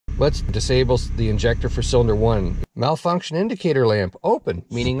Let's disable the injector for cylinder 1. Malfunction indicator lamp open,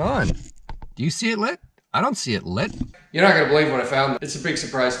 meaning on. Do you see it lit? I don't see it lit. You're not gonna believe what I found. It's a big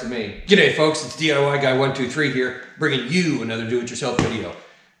surprise to me. G'day folks, it's DIY Guy 123 here, bringing you another do-it-yourself video.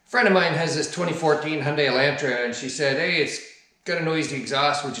 A friend of mine has this 2014 Hyundai Elantra and she said, hey, it's got a noisy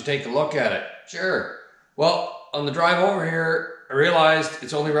exhaust, would you take a look at it? Sure. Well, on the drive over here, I realized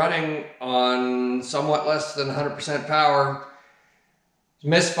it's only running on somewhat less than 100% power. It's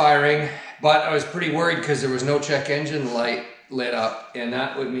misfiring, but I was pretty worried because there was no check engine light lit up, and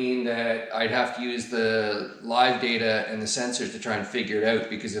that would mean that I'd have to use the live data and the sensors to try and figure it out,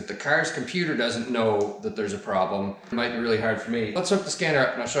 because if the car's computer doesn't know that there's a problem, it might be really hard for me. Let's hook the scanner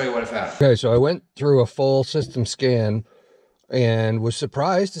up and I'll show you what I found. Okay, so I went through a full system scan and was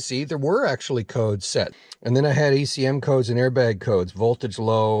surprised to see there were actually codes set. And then I had ECM codes and airbag codes, voltage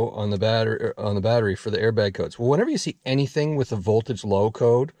low on the battery for the airbag codes. Well, whenever you see anything with a voltage low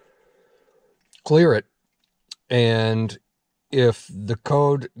code, clear it. And if the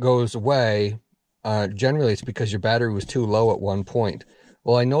code goes away, generally it's because your battery was too low at one point.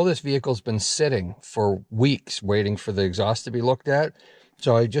 Well, I know this vehicle's been sitting for weeks waiting for the exhaust to be looked at.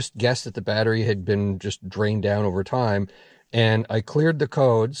 So I just guessed that the battery had been just drained down over time. And I cleared the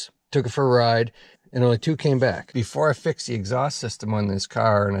codes, took it for a ride, and only 2 came back. Before I fix the exhaust system on this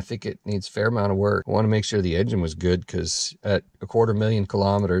car, and I think it needs a fair amount of work, I want to make sure the engine was good, because at 250,000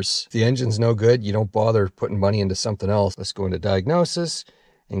 kilometers, if the engine's no good, you don't bother putting money into something else. Let's go into diagnosis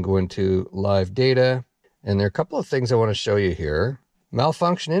and go into live data. And there are a couple of things I want to show you here.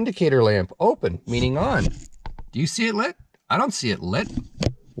 Malfunction indicator lamp open, meaning on. Do you see it lit? I don't see it lit.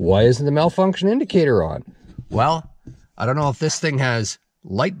 Why isn't the malfunction indicator on? Well, I don't know if this thing has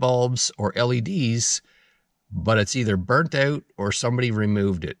light bulbs or LEDs, but it's either burnt out or somebody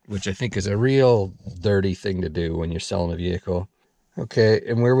removed it, which I think is a real dirty thing to do when you're selling a vehicle. Okay,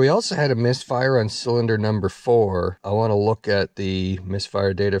 and where we also had a misfire on cylinder number 4, I want to look at the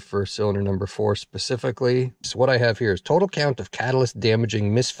misfire data for cylinder number 4 specifically. So what I have here is total count of catalyst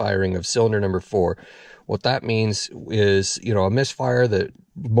damaging misfiring of cylinder number 4. What that means is, you know, a misfire that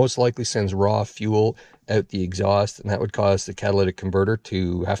most likely sends raw fuel out the exhaust, and that would cause the catalytic converter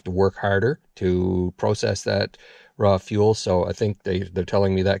to have to work harder to process that raw fuel. So I think they're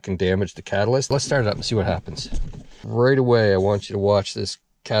telling me that can damage the catalyst. Let's start it up and see what happens. Right away, I want you to watch this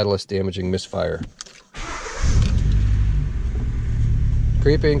catalyst damaging misfire.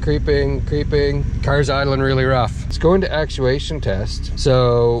 Creeping, creeping, creeping. Car's idling really rough. Let's go into actuation test.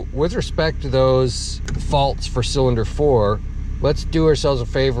 So with respect to those faults for cylinder 4, let's do ourselves a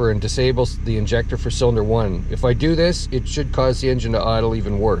favor and disable the injector for cylinder 1. If I do this, it should cause the engine to idle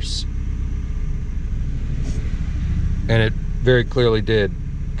even worse. And it very clearly did.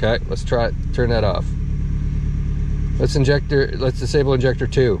 Okay, let's try it. Turn that off. Let's disable injector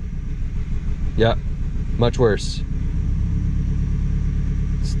 2. Yeah, much worse.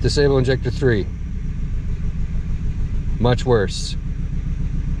 Let's disable injector 3. Much worse.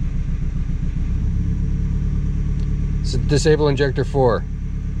 Disable injector 4.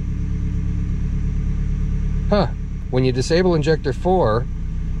 When you disable injector 4,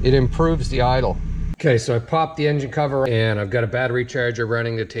 it improves the idle. Okay, so I popped the engine cover and I've got a battery charger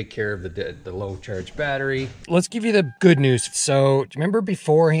running to take care of the low charge battery. Let's give you the good news. So remember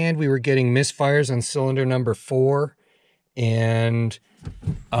beforehand we were getting misfires on cylinder number 4, and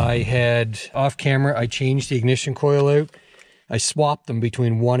I had off camera, I changed the ignition coil out. I swapped them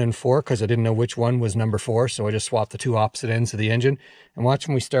between 1 and 4 because I didn't know which one was number 4, so I just swapped the 2 opposite ends of the engine. And watch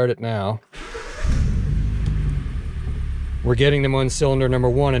when we start it now. We're getting them on cylinder number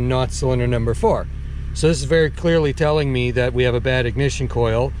 1 and not cylinder number 4. So this is very clearly telling me that we have a bad ignition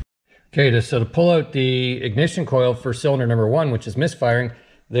coil. Okay, so to pull out the ignition coil for cylinder number 1, which is misfiring,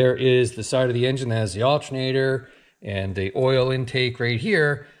 there is the side of the engine that has the alternator and the oil intake right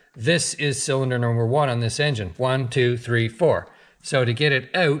here. This is cylinder number 1 on this engine. 1, 2, 3, 4. So to get it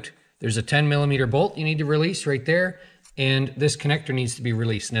out, there's a 10mm bolt you need to release right there, and this connector needs to be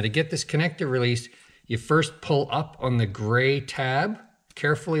released. Now to get this connector released, you first pull up on the gray tab,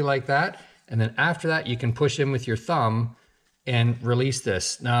 carefully like that, and then after that you can push in with your thumb and release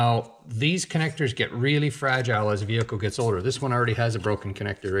this. Now these connectors get really fragile as a vehicle gets older. This one already has a broken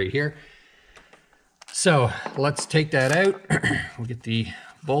connector right here. So let's take that out. We'll get the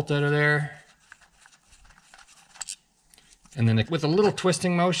bolt out of there, and then with a little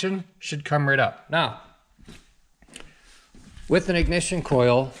twisting motion should come right up. Now with an ignition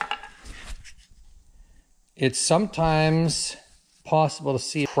coil, it's sometimes possible to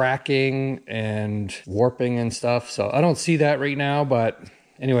see cracking and warping and stuff, so I don't see that right now, but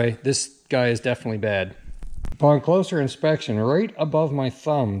anyway, this guy is definitely bad. Upon closer inspection, right above my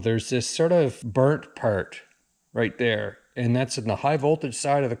thumb, there's this sort of burnt part right there, and that's in the high voltage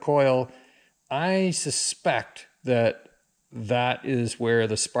side of the coil. I suspect that that is where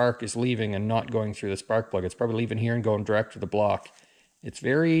the spark is leaving and not going through the spark plug. It's probably leaving here and going direct to the block. It's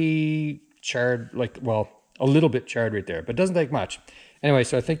very charred, like, well, a little bit charred right there, but it doesn't take much. Anyway,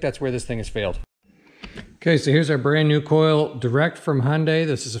 so I think that's where this thing has failed. Okay, so here's our brand new coil direct from Hyundai.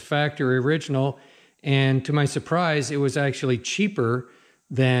 This is a factory original, and to my surprise, it was actually cheaper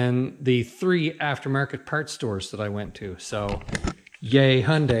than the 3 aftermarket parts stores that I went to. So yay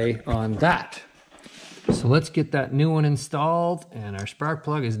Hyundai on that. So let's get that new one installed, and our spark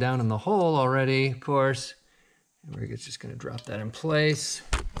plug is down in the hole already, of course. And we're just going to drop that in place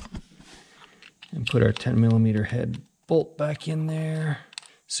and put our 10mm head bolt back in there.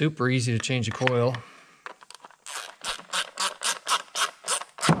 Super easy to change a coil.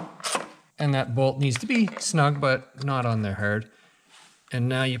 And that bolt needs to be snug, but not on there hard. And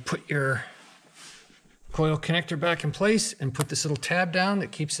now you put your coil connector back in place and put this little tab down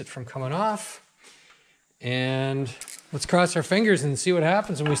that keeps it from coming off. And let's cross our fingers and see what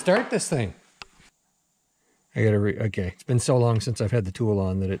happens when we start this thing. Okay, it's been so long since I've had the tool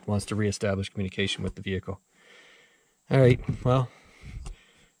on that it wants to reestablish communication with the vehicle. All right, well,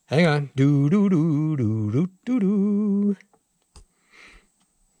 hang on. Do-do-do-do-do-do-do.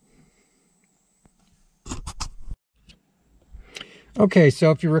 Okay,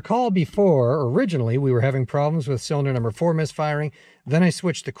 so if you recall before, originally we were having problems with cylinder number 4 misfiring. Then I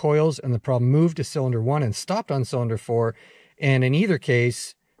switched the coils and the problem moved to cylinder 1 and stopped on cylinder 4. And in either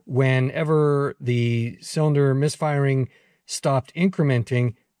case, whenever the cylinder misfiring stopped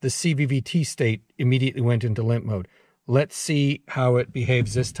incrementing, the CVVT state immediately went into limp mode. Let's see how it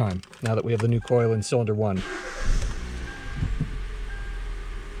behaves this time, now that we have the new coil in cylinder 1.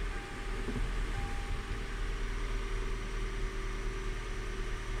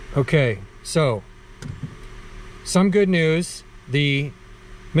 Okay, so some good news, the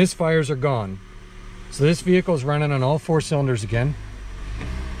misfires are gone. So this vehicle is running on all 4 cylinders again.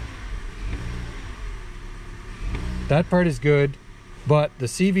 That part is good, but the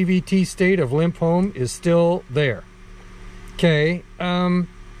CVVT state of limp home is still there. Okay,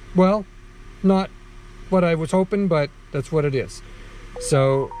 well, not what I was hoping, but that's what it is.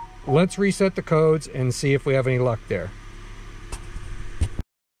 So let's reset the codes and see if we have any luck there.